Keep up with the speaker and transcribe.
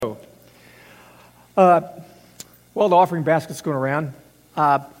While the offering basket's going around,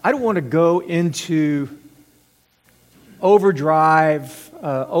 I don't want to go into overdrive,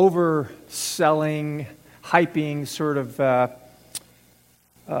 overselling, hyping sort of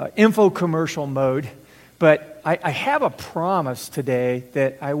info commercial mode, but I have a promise today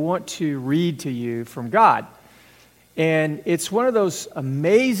that I want to read to you from God. And it's one of those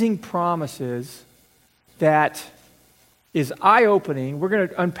amazing promises that is eye-opening. We're going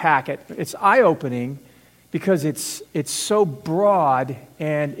to unpack it. It's eye-opening because it's so broad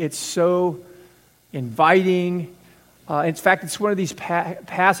and it's so inviting. In fact, it's one of these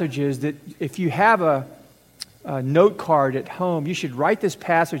passages that if you have a note card at home, you should write this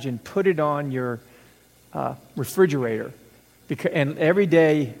passage and put it on your refrigerator. And every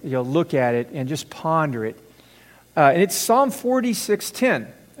day you'll look at it and just ponder it. And it's Psalm 46:10.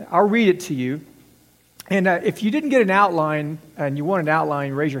 I'll read it to you. And if you didn't get an outline and you want an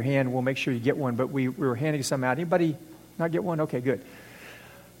outline, raise your hand. We'll make sure you get one. But we were handing some out. Anybody not get one? Okay, good.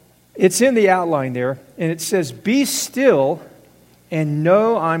 It's in the outline there. And it says, "Be still and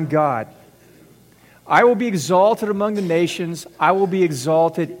know I'm God. I will be exalted among the nations. I will be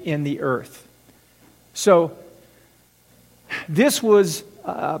exalted in the earth." So this was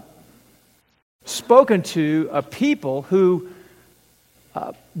spoken to a people who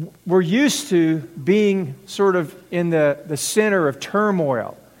were used to being sort of in the center of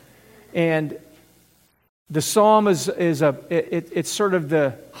turmoil. And the psalm it's sort of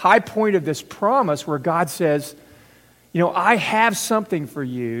the high point of this promise where God says, I have something for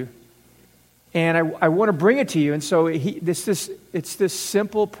you, and I want to bring it to you. And so it's this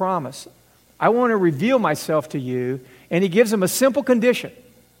simple promise. I want to reveal myself to you, and he gives them a simple condition.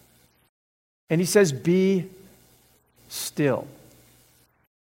 And he says, be still.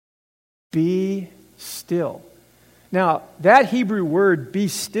 Be still. Now, that Hebrew word, be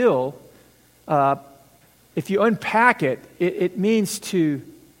still, if you unpack it, it means to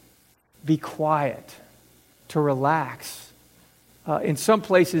be quiet, to relax. In some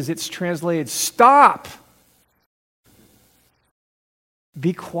places, it's translated, stop.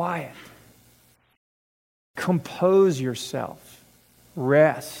 Be quiet. Compose yourself.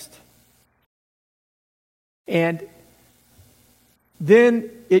 Rest. And then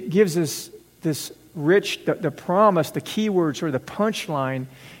it gives us this rich, the promise, the key words or the punchline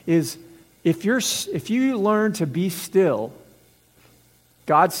is if you learn to be still,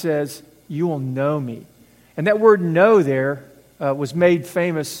 God says, you will know me. And that word know there was made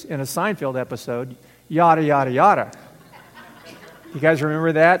famous in a Seinfeld episode, yada, yada, yada. You guys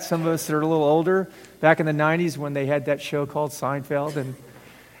remember that? Some of us that are a little older, back in the 90s when they had that show called Seinfeld.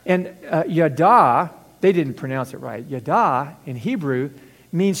 And yada, they didn't pronounce it right. Yada in Hebrew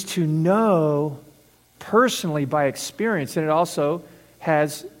means to know personally by experience, and it also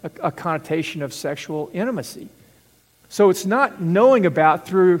has a connotation of sexual intimacy. So it's not knowing about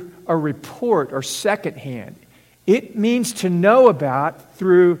through a report or secondhand. It means to know about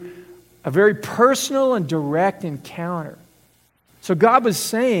through a very personal and direct encounter. So God was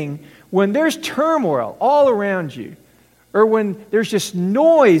saying, when there's turmoil all around you, or when there's just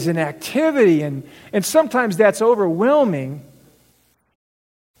noise and activity, and sometimes that's overwhelming,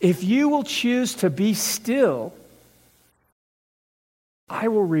 if you will choose to be still, I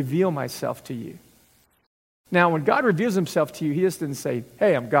will reveal myself to you. Now, when God reveals himself to you, he just didn't say,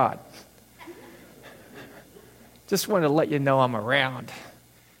 hey, I'm God. Just wanted to let you know I'm around.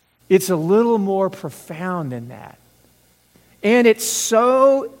 It's a little more profound than that. And it's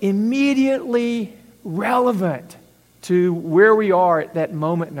so immediately relevant to where we are at that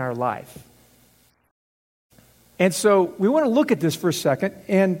moment in our life. And so we want to look at this for a second.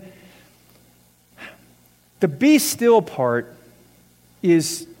 And the be still part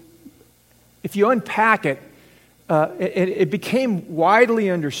is, if you unpack it, it became widely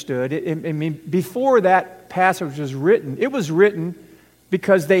understood. Before that passage was written, it was written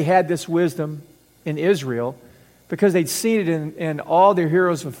because they had this wisdom in Israel, because they'd seen it in all their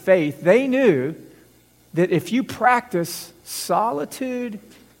heroes of faith. They knew that if you practice solitude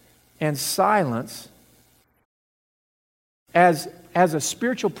and silence as a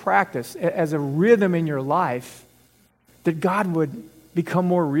spiritual practice, as a rhythm in your life, that God would become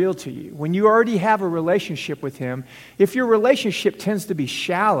more real to you. When you already have a relationship with him, if your relationship tends to be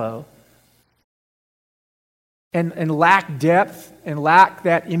shallow and lack depth and lack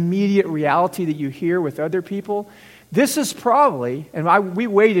that immediate reality that you hear with other people, this is probably, and we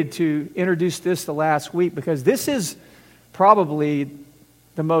waited to introduce this the last week because this is probably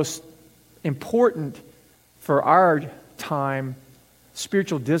the most important for our time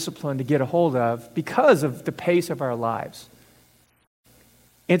spiritual discipline to get a hold of because of the pace of our lives.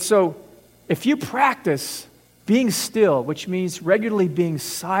 And so If you practice being still, which means regularly being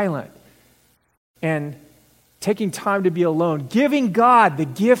silent and taking time to be alone, giving God the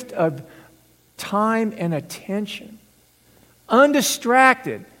gift of time and attention,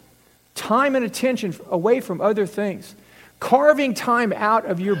 undistracted, time and attention away from other things, carving time out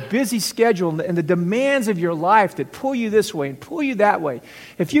of your busy schedule and the demands of your life that pull you this way and pull you that way.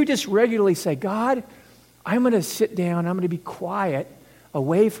 If you just regularly say, God, I'm going to sit down, I'm going to be quiet,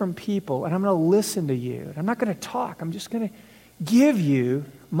 away from people, and I'm going to listen to you. And I'm not going to talk. I'm just going to give you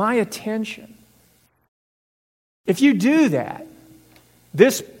my attention. If you do that,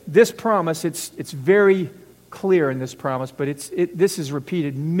 this promise, it's very clear in this promise, but this is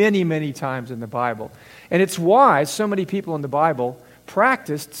repeated many, many times in the Bible. And it's why so many people in the Bible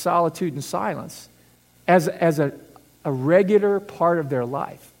practiced solitude and silence as a regular part of their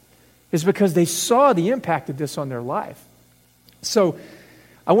life. It's because they saw the impact of this on their life. So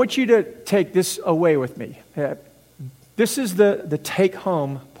I want you to take this away with me. This is the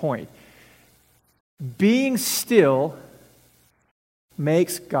take-home point. Being still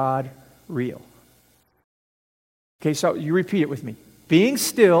makes God real. Okay, so you repeat it with me. Being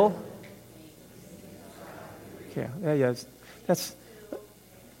still. Okay, yeah, that's.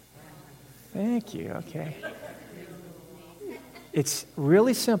 Thank you. Okay. It's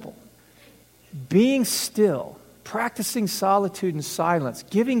really simple. Being still, practicing solitude and silence,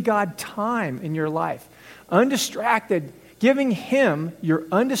 giving God time in your life, undistracted, giving Him your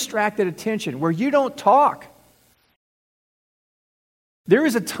undistracted attention where you don't talk. There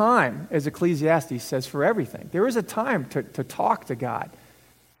is a time, as Ecclesiastes says, for everything. There is a time to talk to God.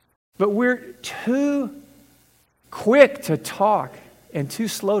 But we're too quick to talk and too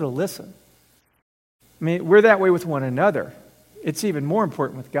slow to listen. I mean, we're that way with one another. It's even more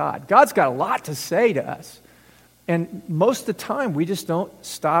important with God. God's got a lot to say to us. And most of the time, we just don't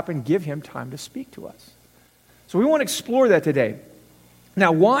stop and give Him time to speak to us. So we want to explore that today.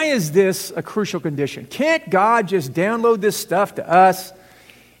 Now, why is this a crucial condition? Can't God just download this stuff to us,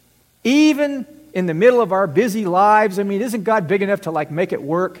 even in the middle of our busy lives? I mean, isn't God big enough to make it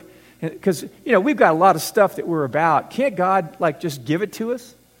work? Because, we've got a lot of stuff that we're about. Can't God, just give it to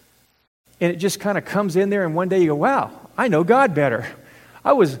us? And it just kind of comes in there, and one day you go, wow, I know God better.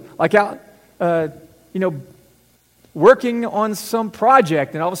 I was, out, working on some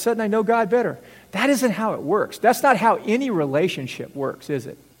project, and all of a sudden I know God better. That isn't how it works. That's not how any relationship works, is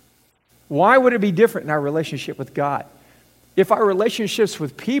it? Why would it be different in our relationship with God? If our relationships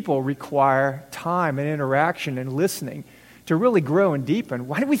with people require time and interaction and listening to really grow and deepen,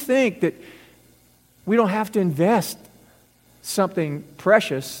 why do we think that we don't have to invest something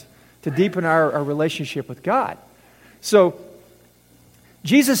precious to deepen our relationship with God? So,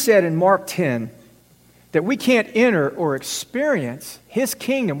 Jesus said in Mark 10 that we can't enter or experience His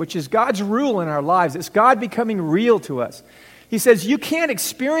kingdom, which is God's rule in our lives. It's God becoming real to us. He says you can't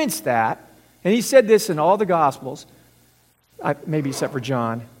experience that, and He said this in all the Gospels, maybe except for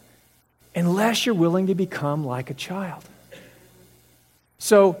John, unless you're willing to become like a child.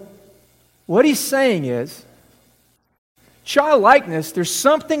 So, what He's saying is, childlikeness, there's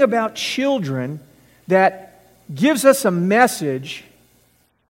something about children that gives us a message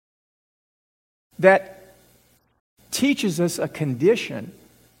that teaches us a condition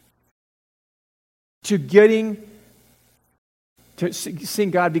to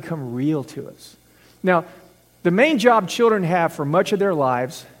seeing God become real to us. Now, the main job children have for much of their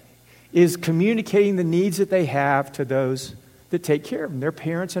lives is communicating the needs that they have to those that take care of them, their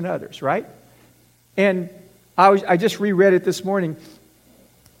parents and others, right? And I just reread it this morning.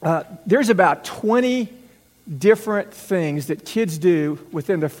 There's about 20 different things that kids do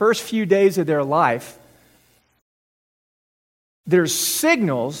within the first few days of their life. There's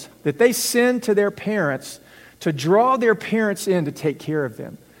signals that they send to their parents to draw their parents in to take care of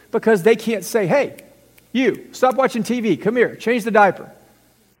them. Because they can't say, hey, you, stop watching TV, come here, change the diaper.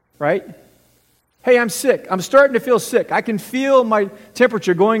 Right? Hey, I'm sick. I'm starting to feel sick. I can feel my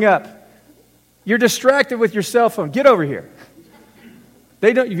temperature going up. You're distracted with your cell phone. Get over here.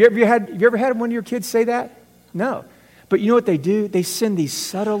 They don't. Have you ever had one of your kids say that? No. But you know what they do? They send these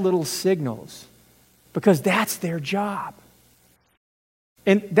subtle little signals because that's their job.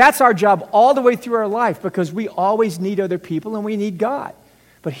 And that's our job all the way through our life because we always need other people and we need God.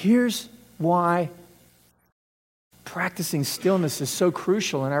 But here's why practicing stillness is so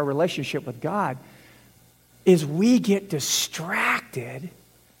crucial in our relationship with God is we get distracted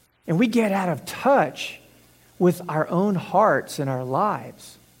and we get out of touch with our own hearts and our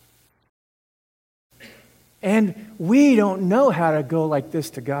lives. And we don't know how to go like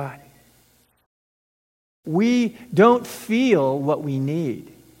this to God. We don't feel what we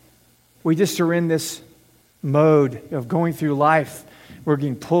need. We just are in this mode of going through life. We're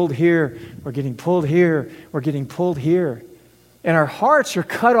getting pulled here, we're getting pulled here, we're getting pulled here. And our hearts are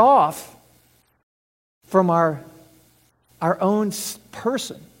cut off from our own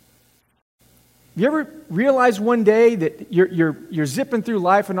person. You ever realize one day that you're zipping through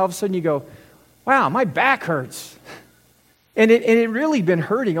life and all of a sudden you go, wow, my back hurts. And it really been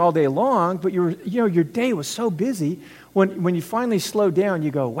hurting all day long, but your day was so busy. When you finally slow down, you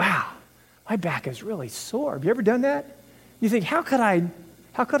go, wow, my back is really sore. Have you ever done that? You think, how could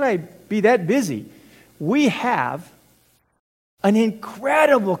I be that busy? We have an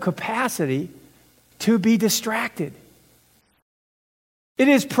incredible capacity to be distracted. It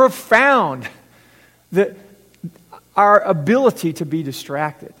is profound, our ability to be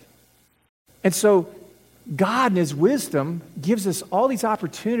distracted. And so God in His wisdom gives us all these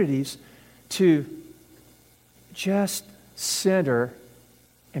opportunities to just center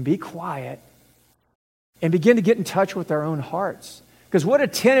and be quiet and begin to get in touch with our own hearts. Because what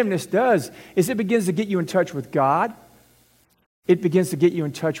attentiveness does is it begins to get you in touch with God. It begins to get you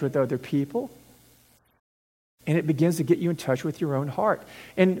in touch with other people. And it begins to get you in touch with your own heart.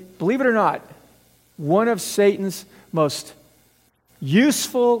 And believe it or not, one of Satan's most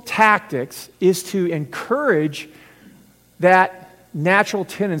useful tactics is to encourage that natural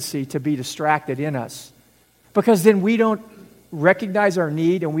tendency to be distracted in us. Because then we don't recognize our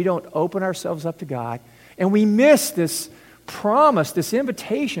need and we don't open ourselves up to God. And we miss this promise, this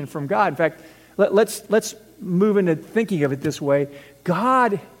invitation from God. In fact, let's move into thinking of it this way.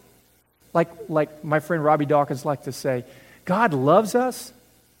 God, like my friend Robbie Dawkins likes to say, God loves us.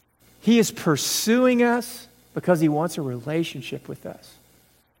 He is pursuing us because He wants a relationship with us.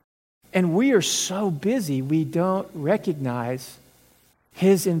 And we are so busy, we don't recognize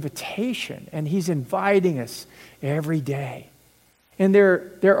His invitation. And He's inviting us every day. And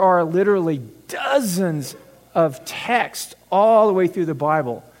there are literally dozens of texts all the way through the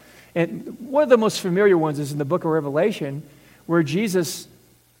Bible. And one of the most familiar ones is in the book of Revelation, where Jesus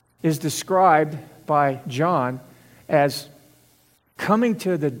is described by John as coming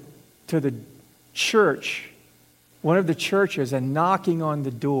to the church, one of the churches, and knocking on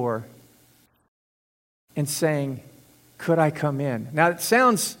the door and saying, could I come in? Now, it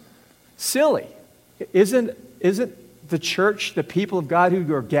sounds silly. Isn't the church the people of God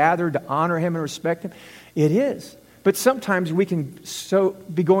who are gathered to honor Him and respect Him? It is. But sometimes we can so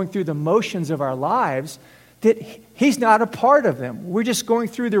be going through the motions of our lives that He's not a part of them. We're just going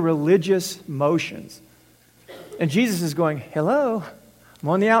through the religious motions. And Jesus is going, hello, I'm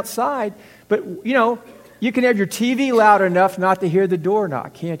on the outside. But, you can have your TV loud enough not to hear the door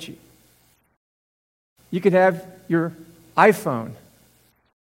knock, can't you? You can have your iPhone.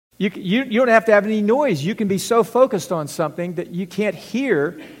 You don't have to have any noise. You can be so focused on something that you can't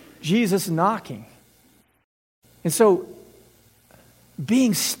hear Jesus knocking. And so,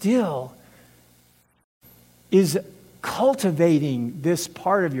 being still is cultivating this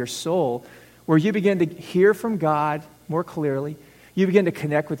part of your soul where you begin to hear from God more clearly. You begin to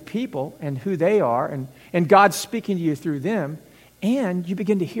connect with people and who they are, and God's speaking to you through them, and you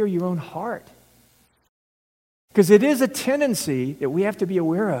begin to hear your own heart. Because it is a tendency that we have to be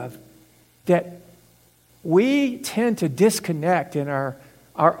aware of that we tend to disconnect in our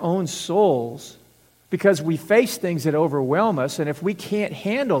own souls because we face things that overwhelm us, and if we can't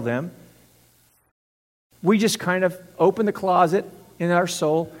handle them, we just kind of open the closet in our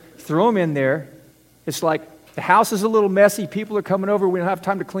soul, throw them in there. It's like the house is a little messy, people are coming over, we don't have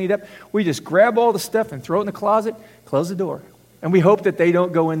time to clean it up. We just grab all the stuff and throw it in the closet, close the door. And we hope that they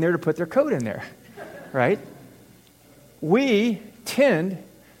don't go in there to put their coat in there, right? We tend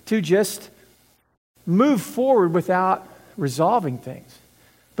to just move forward without resolving things.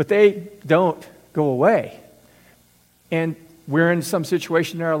 But they don't go away. And we're in some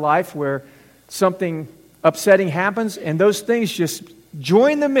situation in our life where something upsetting happens, and those things just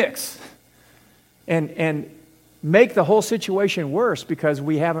join the mix and make the whole situation worse because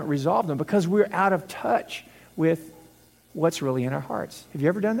we haven't resolved them, because we're out of touch with what's really in our hearts. Have you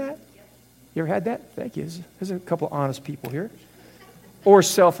ever done that? You ever had that? Thank you. There's a couple of honest people here. Or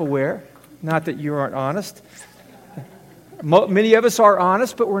self-aware. Not that you aren't honest. Many of us are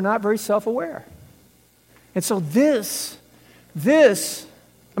honest, but we're not very self-aware. And so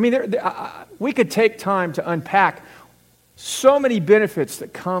we could take time to unpack so many benefits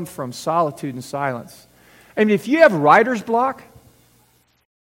that come from solitude and silence. I mean, if you have writer's block,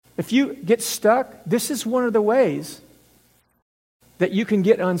 if you get stuck, this is one of the ways that you can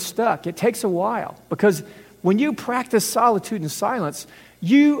get unstuck. It takes a while, because when you practice solitude and silence,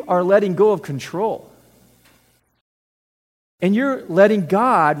 you are letting go of control. And you're letting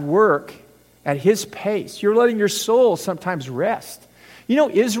God work at His pace. You're letting your soul sometimes rest. You know,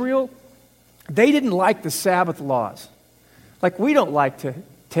 Israel, they didn't like the Sabbath laws. Like we don't like to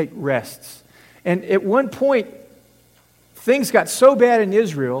take rests. And at one point, things got so bad in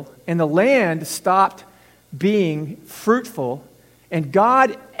Israel, and the land stopped being fruitful, and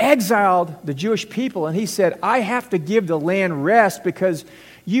God exiled the Jewish people, and He said, I have to give the land rest because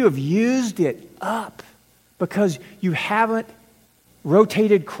you have used it up, because you haven't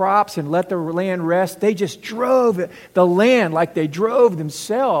rotated crops and let the land rest. They just drove the land like they drove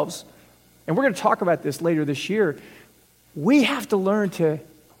themselves. And we're going to talk about this later this year. We have to learn to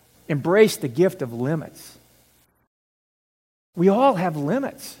embrace the gift of limits. We all have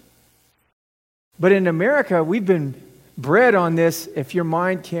limits. But in America, we've been bred on this: if your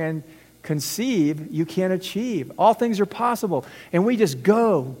mind can conceive, you can achieve. All things are possible. And we just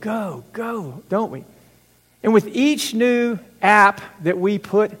go, don't we? And with each new app that we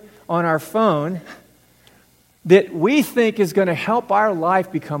put on our phone that we think is going to help our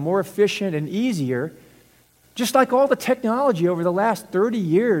life become more efficient and easier, just like all the technology over the last 30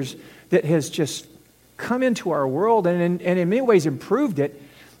 years that has just come into our world and in many ways improved it,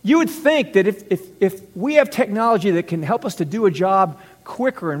 you would think that if we have technology that can help us to do a job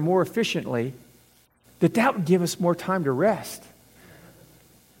quicker and more efficiently, that would give us more time to rest.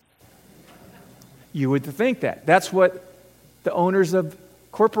 You would think that. That's what the owners of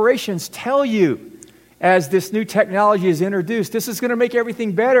corporations tell you as this new technology is introduced. This is going to make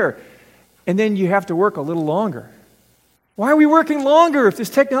everything better. And then you have to work a little longer. Why are we working longer if this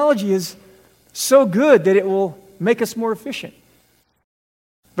technology is so good that it will make us more efficient?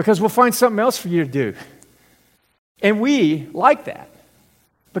 Because we'll find something else for you to do. And we like that.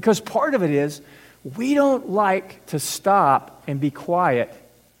 Because part of it is we don't like to stop and be quiet.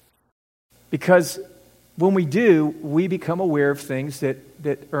 Because when we do, we become aware of things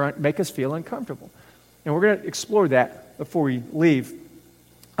that make us feel uncomfortable. And we're going to explore that before we leave.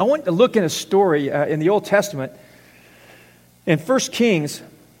 I want to look in a story in the Old Testament. In 1 Kings,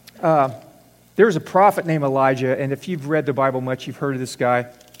 there was a prophet named Elijah, and if you've read the Bible much, you've heard of this guy.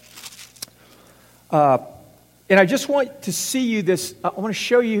 And I just want to see you this, I want to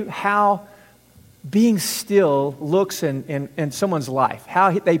show you how being still looks in someone's life,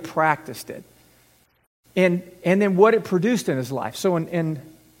 how they practiced it, and then what it produced in his life. So in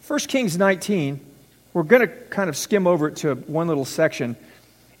 1 Kings 19, we're going to kind of skim over it to one little section.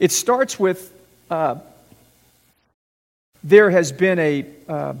 It starts with, there has been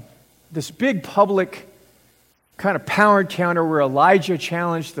this big public kind of power encounter where Elijah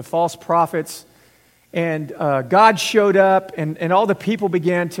challenged the false prophets, and God showed up, and all the people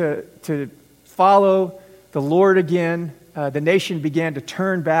began to follow the Lord again. The nation began to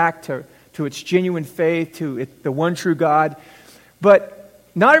turn back to its genuine faith, to the one true God. But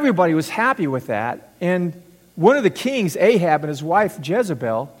not everybody was happy with that. And one of the kings, Ahab, and his wife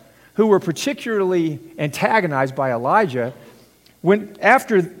Jezebel, who were particularly antagonized by Elijah,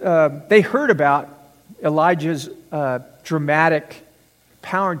 after they heard about Elijah's dramatic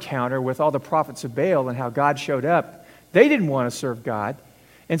power encounter with all the prophets of Baal and how God showed up, they didn't want to serve God.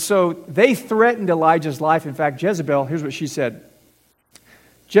 And so they threatened Elijah's life. In fact, Jezebel, here's what she said.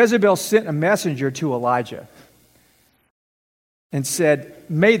 Jezebel sent a messenger to Elijah and said,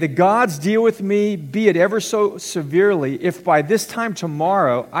 "May the gods deal with me, be it ever so severely, if by this time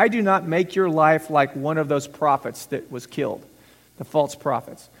tomorrow I do not make your life like one of those prophets that was killed, the false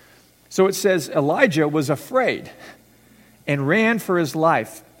prophets." So it says Elijah was afraid and ran for his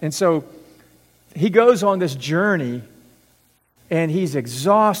life. And so he goes on this journey, and he's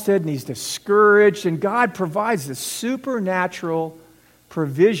exhausted and he's discouraged, and God provides this supernatural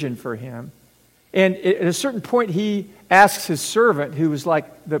provision for him. And at a certain point, he asks his servant, who was like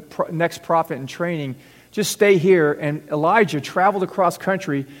the next prophet in training, just stay here. And Elijah traveled across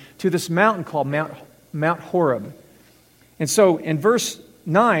country to this mountain called Mount Horeb. And so in verse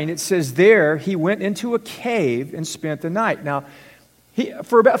 9, it says, there he went into a cave and spent the night. Now,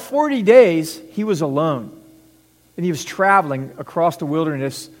 for about 40 days, he was alone. And he was traveling across the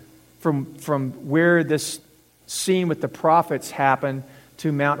wilderness from where this scene with the prophets happened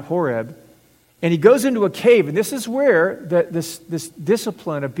to Mount Horeb. And he goes into a cave, and this is where this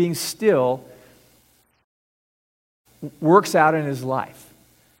discipline of being still works out in his life.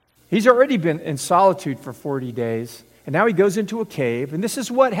 He's already been in solitude for 40 days, and now he goes into a cave. And this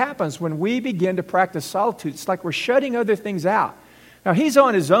is what happens when we begin to practice solitude. It's like we're shutting other things out. Now, he's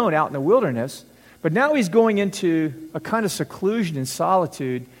on his own out in the wilderness, but now he's going into a kind of seclusion and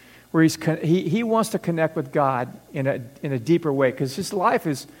solitude where he wants to connect with God in a deeper way, because his life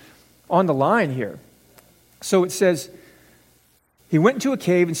is on the line here. So it says, He went into a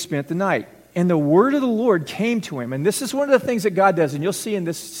cave and spent the night. And the word of the Lord came to him. And this is one of the things that God does, and you'll see in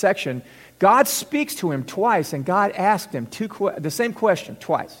this section, God speaks to him twice, and God asked him the same question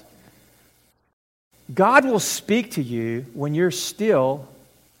twice. God will speak to you when you're still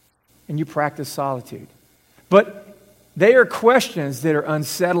and you practice solitude. But they are questions that are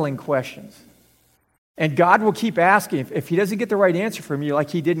unsettling questions. And God will keep asking. If he doesn't get the right answer from you like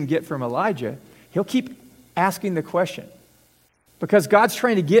he didn't get from Elijah, he'll keep asking the question. Because God's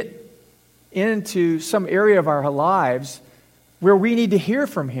trying to get into some area of our lives where we need to hear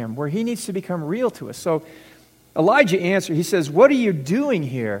from him, where he needs to become real to us. So Elijah answered, he says, "What are you doing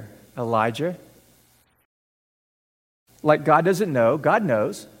here, Elijah?" Like God doesn't know, God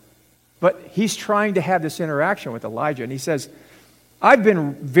knows. But he's trying to have this interaction with Elijah. And he says, "I've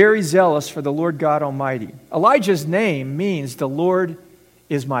been very zealous for the Lord God Almighty." Elijah's name means the Lord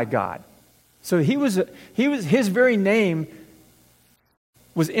is my God. So his very name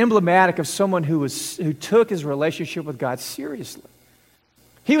was emblematic of someone who took his relationship with God seriously.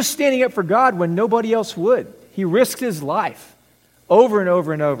 He was standing up for God when nobody else would. He risked his life over and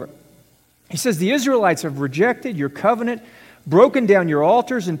over and over. He says, "The Israelites have rejected your covenant, broken down your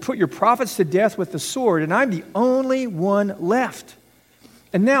altars, and put your prophets to death with the sword, and I'm the only one left.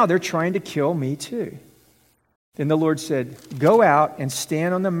 And now they're trying to kill me too." Then the Lord said, "Go out and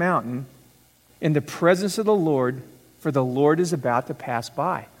stand on the mountain in the presence of the Lord, for the Lord is about to pass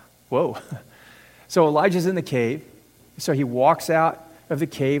by." Whoa. So Elijah's in the cave. So he walks out of the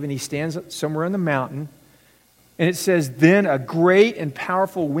cave and he stands somewhere on the mountain. And it says, "Then a great and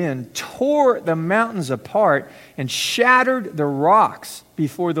powerful wind tore the mountains apart and shattered the rocks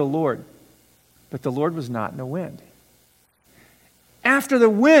before the Lord. But the Lord was not in the wind. After the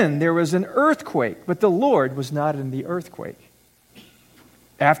wind, there was an earthquake, but the Lord was not in the earthquake.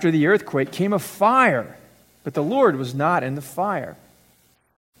 After the earthquake came a fire, but the Lord was not in the fire.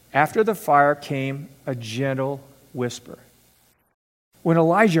 After the fire came a gentle whisper." When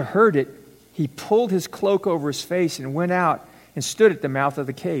Elijah heard it, he pulled his cloak over his face and went out and stood at the mouth of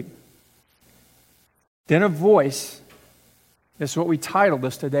the cave. Then a voice, this is what we titled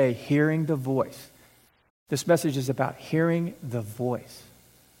this today, Hearing the Voice. This message is about hearing the voice.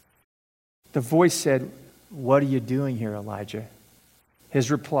 The voice said, "What are you doing here, Elijah?"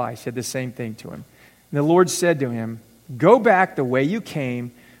 His reply said the same thing to him. And the Lord said to him, "Go back the way you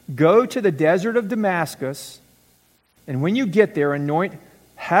came, go to the desert of Damascus, and when you get there, anoint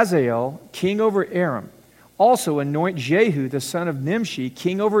Hazael, king over Aram. Also anoint Jehu, the son of Nimshi,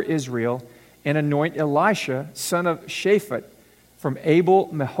 king over Israel, and anoint Elisha, son of Shaphat, from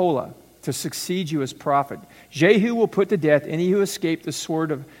Abel-Meholah, to succeed you as prophet. Jehu will put to death any who escaped the sword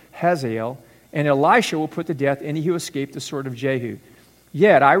of Hazael, and Elisha will put to death any who escaped the sword of Jehu.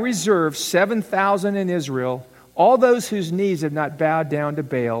 Yet I reserve 7,000 in Israel, all those whose knees have not bowed down to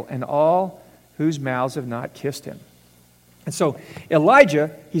Baal, and all whose mouths have not kissed him." And so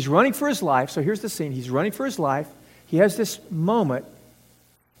Elijah, he's running for his life. So here's the scene. He's running for his life. He has this moment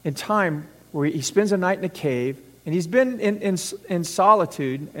in time where he spends a night in a cave, and he's been in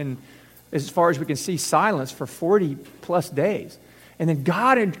solitude, and as far as we can see, silence for 40 plus days. And then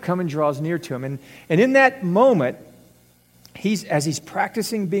God comes and draws near to him. And in that moment, as he's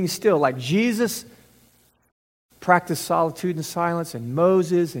practicing being still, like Jesus practiced solitude and silence, and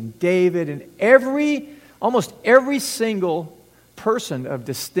Moses and David, and almost every single person of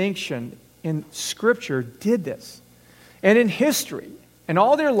distinction in Scripture did this. And in history, and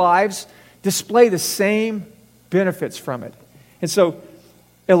all their lives display the same benefits from it. And so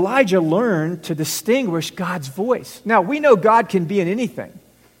Elijah learned to distinguish God's voice. Now, we know God can be in anything.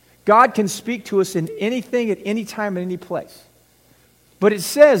 God can speak to us in anything, at any time, in any place. But it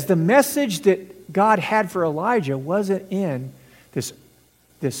says the message that God had for Elijah wasn't in this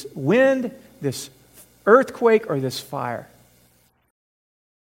wind, this earthquake, or this fire.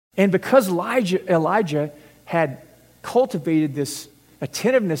 And because Elijah had cultivated this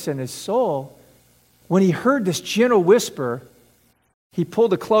attentiveness in his soul, when he heard this gentle whisper, he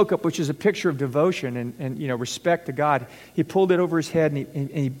pulled a cloak up, which is a picture of devotion and respect to God. He pulled it over his head, and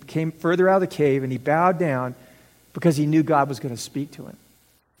he came further out of the cave, and he bowed down because he knew God was going to speak to him.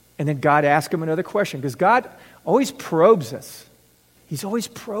 And then God asked him another question, because God always probes us. He's always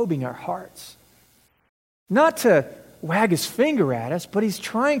probing our hearts. Not to wag his finger at us, but he's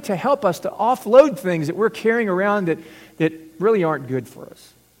trying to help us to offload things that we're carrying around that really aren't good for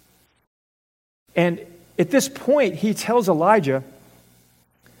us. And at this point, he tells Elijah,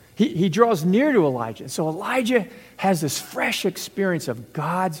 he draws near to Elijah. So Elijah has this fresh experience of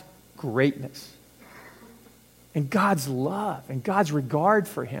God's greatness and God's love and God's regard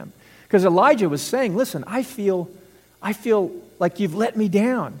for him. Because Elijah was saying, listen, I feel I feel like you've let me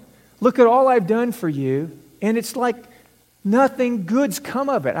down. Look at all I've done for you, and it's like nothing good's come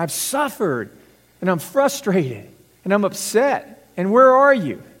of it. I've suffered, and I'm frustrated, and I'm upset. And where are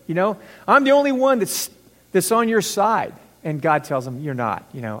you? I'm the only one that's on your side. And God tells him, you're not.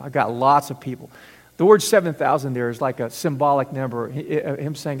 I've got lots of people. The word 7,000 there is like a symbolic number.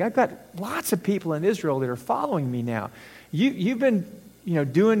 Him saying, I've got lots of people in Israel that are following me now. You've been,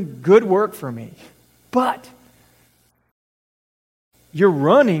 doing good work for me. But you're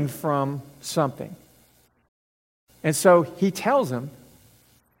running from something. And so he tells him,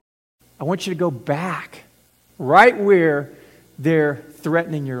 I want you to go back right where they're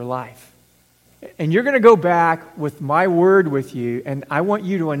threatening your life. And you're going to go back with my word with you, and I want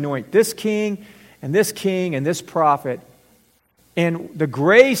you to anoint this king and this prophet, and the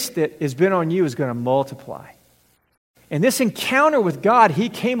grace that has been on you is going to multiply. And this encounter with God, he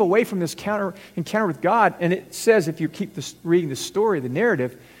came away from this encounter with God, and it says, if you keep reading the story, the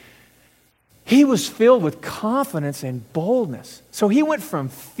narrative, he was filled with confidence and boldness. So he went from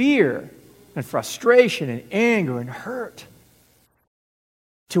fear and frustration and anger and hurt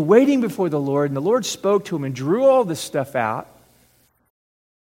to waiting before the Lord, and the Lord spoke to him and drew all this stuff out.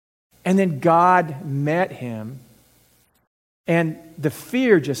 And then God met him, and the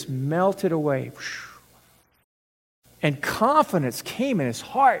fear just melted away. And confidence came in his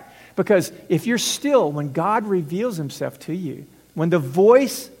heart. Because if you're still, when God reveals himself to you, when the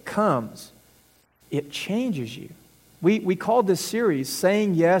voice comes, it changes you. We called this series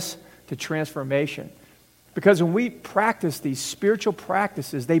Saying Yes to Transformation. Because when we practice these spiritual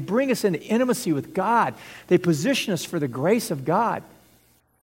practices, they bring us into intimacy with God. They position us for the grace of God.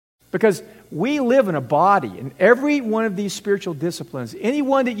 Because we live in a body, and every one of these spiritual disciplines, any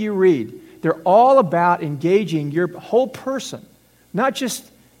one that you read, they're all about engaging your whole person, not just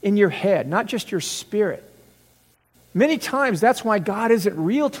in your head, not just your spirit. Many times that's why God isn't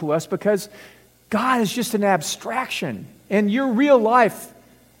real to us, because God is just an abstraction. And your real life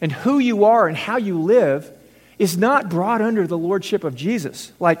and who you are and how you live is not brought under the lordship of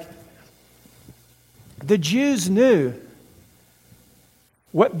Jesus. Like the Jews knew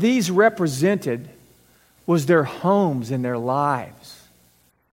what these represented was their homes and their lives.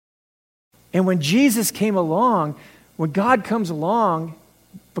 And when Jesus came along, when God comes along,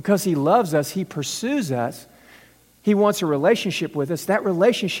 because he loves us, he pursues us, he wants a relationship with us. That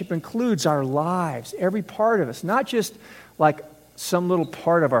relationship includes our lives, every part of us, not just like some little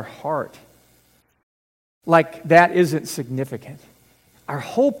part of our heart. Like that isn't significant. Our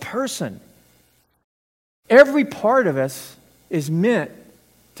whole person, every part of us is meant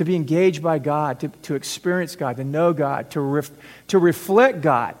to be engaged by God, to experience God, to know God, to reflect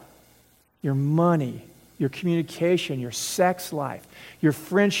God. Your money, your communication, your sex life, your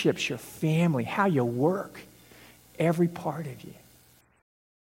friendships, your family, how you work, every part of you.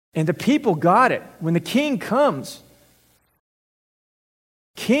 And the people got it. When the king comes,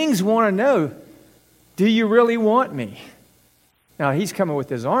 kings want to know, do you really want me? Now, he's coming with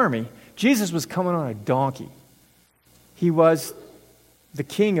his army. Jesus was coming on a donkey. He was the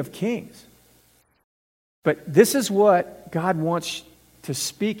King of Kings. But this is what God wants to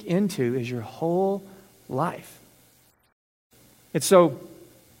speak into is your whole life. And so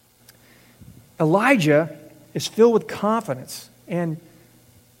Elijah is filled with confidence. And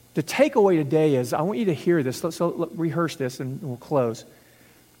the takeaway today is, I want you to hear this. Let's rehearse this and we'll close.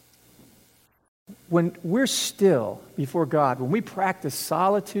 When we're still before God, when we practice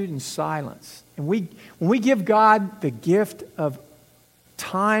solitude and silence, and when we give God the gift of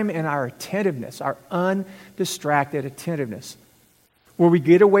time and our attentiveness, our undistracted attentiveness, where we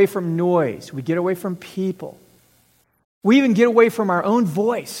get away from noise, we get away from people, we even get away from our own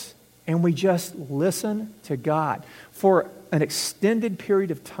voice, and we just listen to God for an extended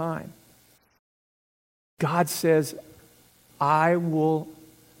period of time. God says, I will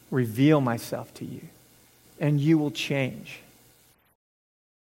reveal myself to you, and you will change.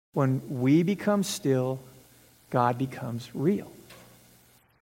 When we become still, God becomes real.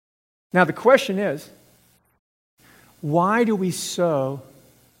 Now the question is, why do we so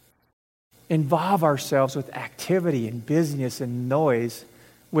involve ourselves with activity and busyness and noise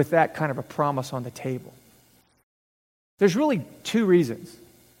with that kind of a promise on the table? There's really two reasons.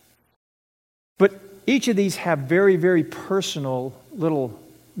 But each of these have very, very personal little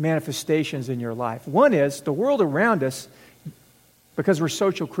manifestations in your life. One is the world around us, because we're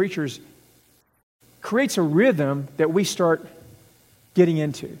social creatures, creates a rhythm that we start getting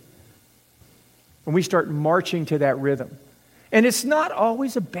into. And we start marching to that rhythm. And it's not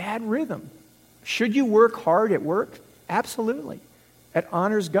always a bad rhythm. Should you work hard at work? Absolutely. It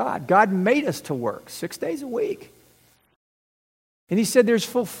honors God. God made us to work 6 days a week. And he said there's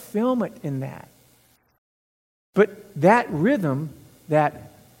fulfillment in that. But that rhythm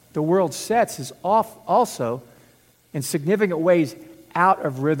that the world sets is off also, in significant ways, out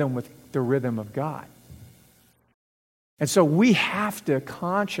of rhythm with the rhythm of God. And so we have to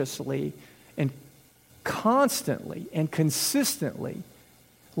consciously and constantly and consistently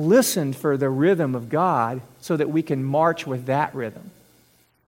listen for the rhythm of God so that we can march with that rhythm.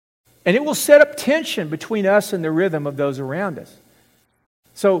 And it will set up tension between us and the rhythm of those around us.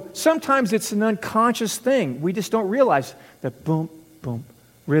 So sometimes it's an unconscious thing. We just don't realize the boom, boom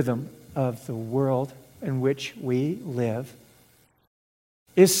rhythm of the world in which we live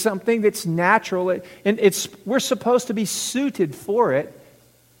is something that's natural, and we're supposed to be suited for it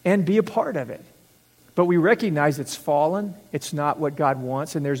and be a part of it. But we recognize it's fallen, it's not what God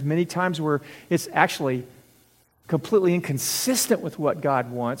wants, and there's many times where it's actually completely inconsistent with what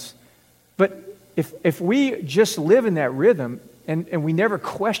God wants. But if we just live in that rhythm and we never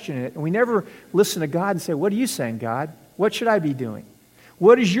question it, and we never listen to God and say, what are you saying, God? What should I be doing?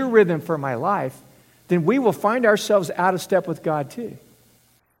 What is your rhythm for my life? Then we will find ourselves out of step with God too.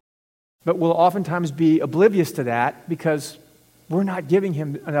 But we'll oftentimes be oblivious to that because we're not giving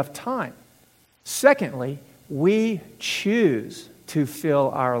Him enough time. Secondly, we choose to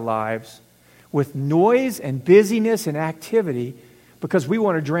fill our lives with noise and busyness and activity because we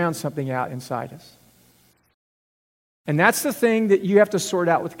want to drown something out inside us. And that's the thing that you have to sort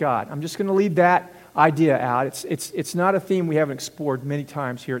out with God. I'm just going to leave that idea out. It's not a theme we haven't explored many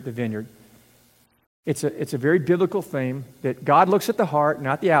times here at the Vineyard. It's a very biblical theme that God looks at the heart,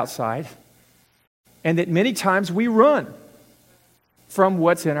 not the outside, and that many times we run from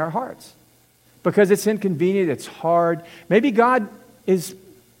what's in our hearts because it's inconvenient, it's hard. Maybe God is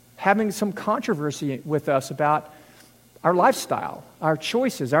having some controversy with us about our lifestyle, our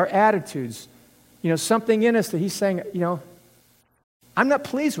choices, our attitudes. Something in us that He's saying, I'm not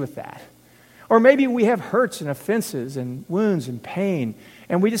pleased with that. Or maybe we have hurts and offenses and wounds and pain,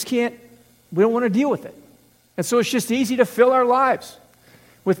 and we don't want to deal with it. And so it's just easy to fill our lives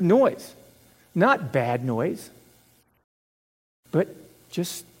with noise. Not bad noise, but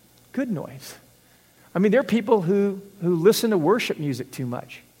just good noise. I mean, there are people who listen to worship music too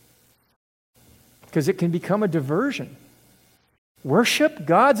much because it can become a diversion. Worship,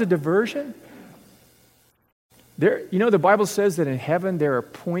 God's a diversion. The Bible says that in heaven there are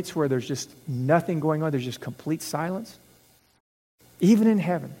points where there's just nothing going on. There's just complete silence. Even in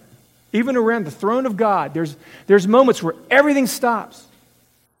heaven. Even around the throne of God, there's moments where everything stops.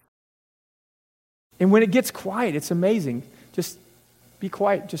 And when it gets quiet, it's amazing. Just be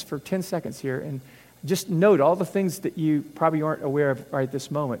quiet just for 10 seconds here and just note all the things that you probably aren't aware of right at this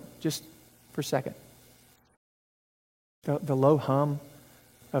moment, just for a second. The low hum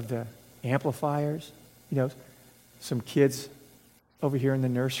of the amplifiers, some kids over here in the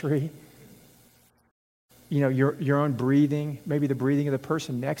nursery, your own breathing, maybe the breathing of the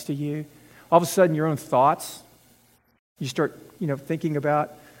person next to you. All of a sudden, your own thoughts. You start, thinking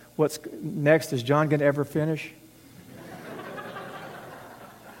about what's next. Is John going to ever finish?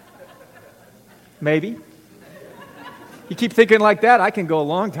 Maybe. You keep thinking like that, I can go a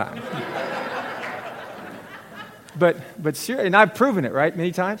long time. But seriously, and I've proven it, right,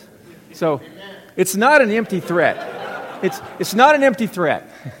 many times. So it's not an empty threat. It's not an empty threat.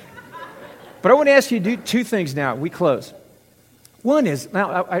 But I want to ask you to do two things now. We close. One is,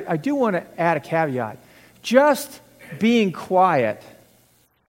 now I do want to add a caveat. Just being quiet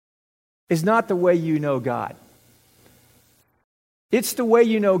is not the way you know God. It's the way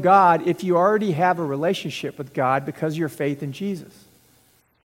you know God if you already have a relationship with God because of your faith in Jesus.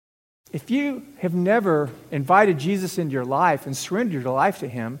 If you have never invited Jesus into your life and surrendered your life to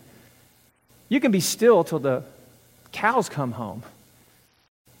Him, you can be still till the cows come home.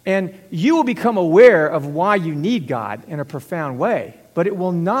 And you will become aware of why you need God in a profound way. But it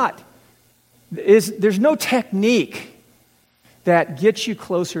will not, there's no technique that gets you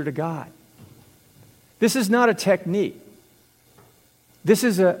closer to God. This is not a technique. This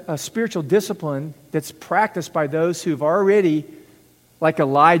is a spiritual discipline that's practiced by those who've already, like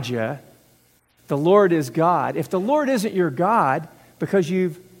Elijah, the Lord is God. If the Lord isn't your God because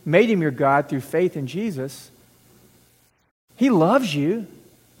you've made Him your God through faith in Jesus, He loves you.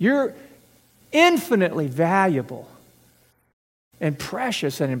 You're infinitely valuable and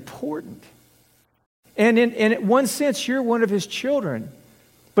precious and important. And in one sense, you're one of His children.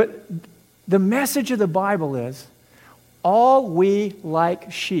 But the message of the Bible is, all we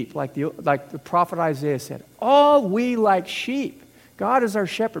like sheep, like the prophet Isaiah said, all we like sheep. God is our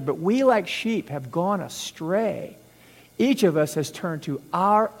shepherd, but we like sheep have gone astray. Each of us has turned to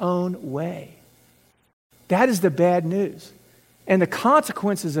our own way. That is the bad news. And the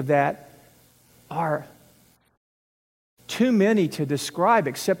consequences of that are too many to describe,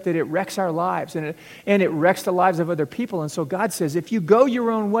 except that it wrecks our lives and it wrecks the lives of other people. And so God says, if you go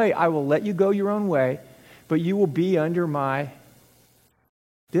your own way, I will let you go your own way, but you will be under my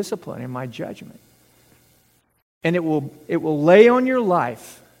discipline and my judgment. And it will lay on your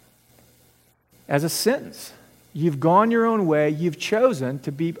life as a sentence. You've gone your own way. You've chosen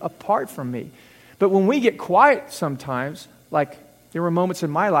to be apart from me. But when we get quiet sometimes, like there were moments in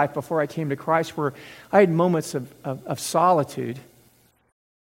my life before I came to Christ where I had moments of solitude,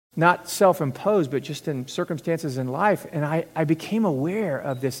 not self-imposed, but just in circumstances in life. And I became aware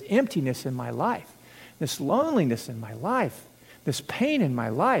of this emptiness in my life, this loneliness in my life, this pain in my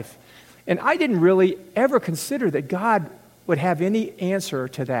life. And I didn't really ever consider that God would have any answer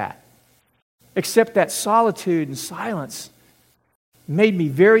to that, except that solitude and silence made me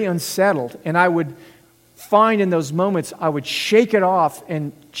very unsettled. And I would find in those moments, I would shake it off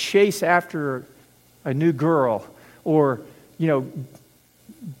and chase after a new girl or,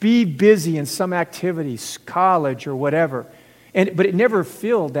 be busy in some activities, college or whatever. But it never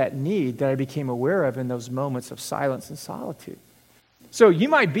filled that need that I became aware of in those moments of silence and solitude. So you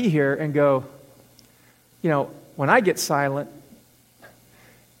might be here and go, when I get silent,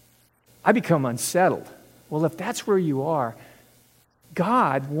 I become unsettled. Well, if that's where you are,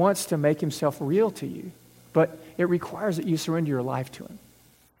 God wants to make himself real to you. But it requires that you surrender your life to him.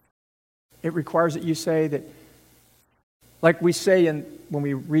 It requires that you say that, like we say when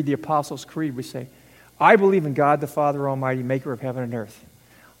we read the Apostles' Creed, we say, I believe in God the Father Almighty, maker of heaven and earth.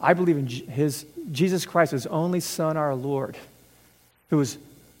 I believe in Jesus Christ, his only Son, our Lord, who was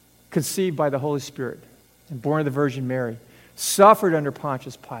conceived by the Holy Spirit and born of the Virgin Mary, suffered under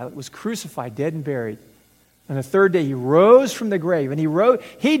Pontius Pilate, was crucified, dead and buried. And the third day he rose from the grave. And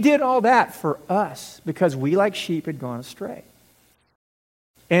he did all that for us because we like sheep had gone astray.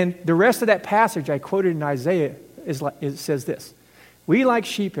 And the rest of that passage I quoted in Isaiah it says this: we like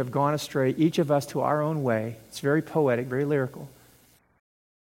sheep have gone astray, each of us to our own way. It's very poetic, very lyrical.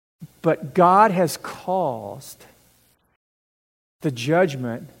 But God has caused the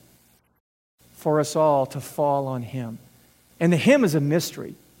judgment for us all to fall on him. And the hymn is a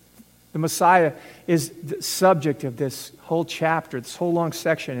mystery. The Messiah is the subject of this whole chapter, this whole long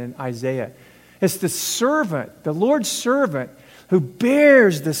section in Isaiah. It's the servant, the Lord's servant, who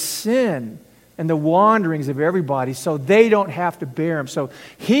bears the sin and the wanderings of everybody so they don't have to bear them. So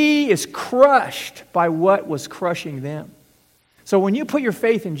he is crushed by what was crushing them. So when you put your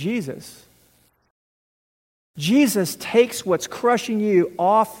faith in Jesus, Jesus takes what's crushing you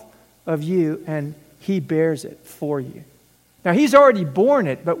off of you and he bears it for you. Now, he's already borne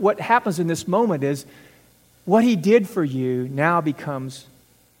it, but what happens in this moment is what he did for you now becomes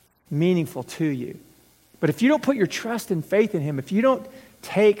meaningful to you. But if you don't put your trust and faith in him, if you don't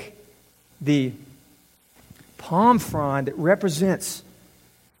take the palm frond that represents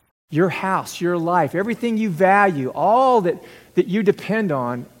your house, your life, everything you value, all that you depend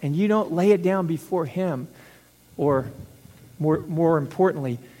on, and you don't lay it down before him, or more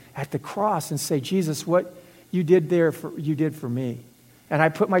importantly, at the cross and say, Jesus, what you did there, you did for me. And I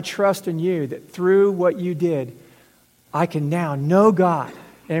put my trust in you that through what you did, I can now know God.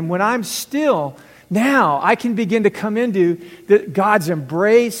 And when I'm still, now I can begin to come into God's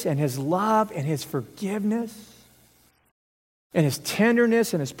embrace and his love and his forgiveness and his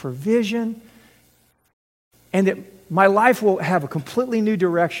tenderness and his provision. And that my life will have a completely new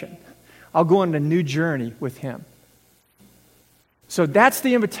direction. I'll go on a new journey with him. So that's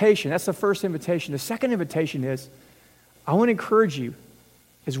the invitation. That's the first invitation. The second invitation is, I want to encourage you,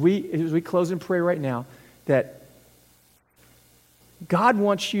 as we close in prayer right now, that God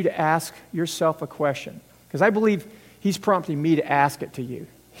wants you to ask yourself a question. Because I believe he's prompting me to ask it to you.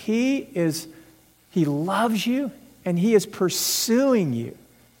 He loves you, and he is pursuing you.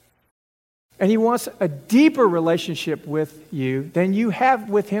 And he wants a deeper relationship with you than you have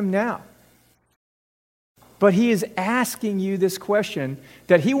with him now. But he is asking you this question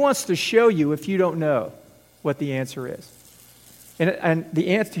that he wants to show you if you don't know what the answer is. And the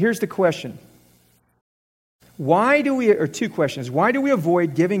answer, here's the question. Two questions. Why do we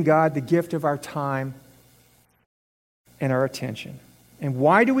avoid giving God the gift of our time and our attention? And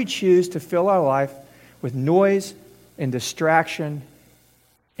why do we choose to fill our life with noise and distraction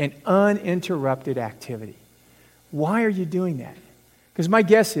and uninterrupted activity? Why are you doing that? Because my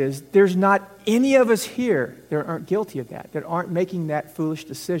guess is there's not any of us here that aren't guilty of that aren't making that foolish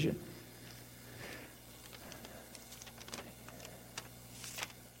decision.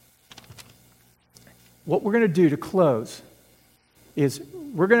 What we're going to do to close is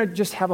we're going to just have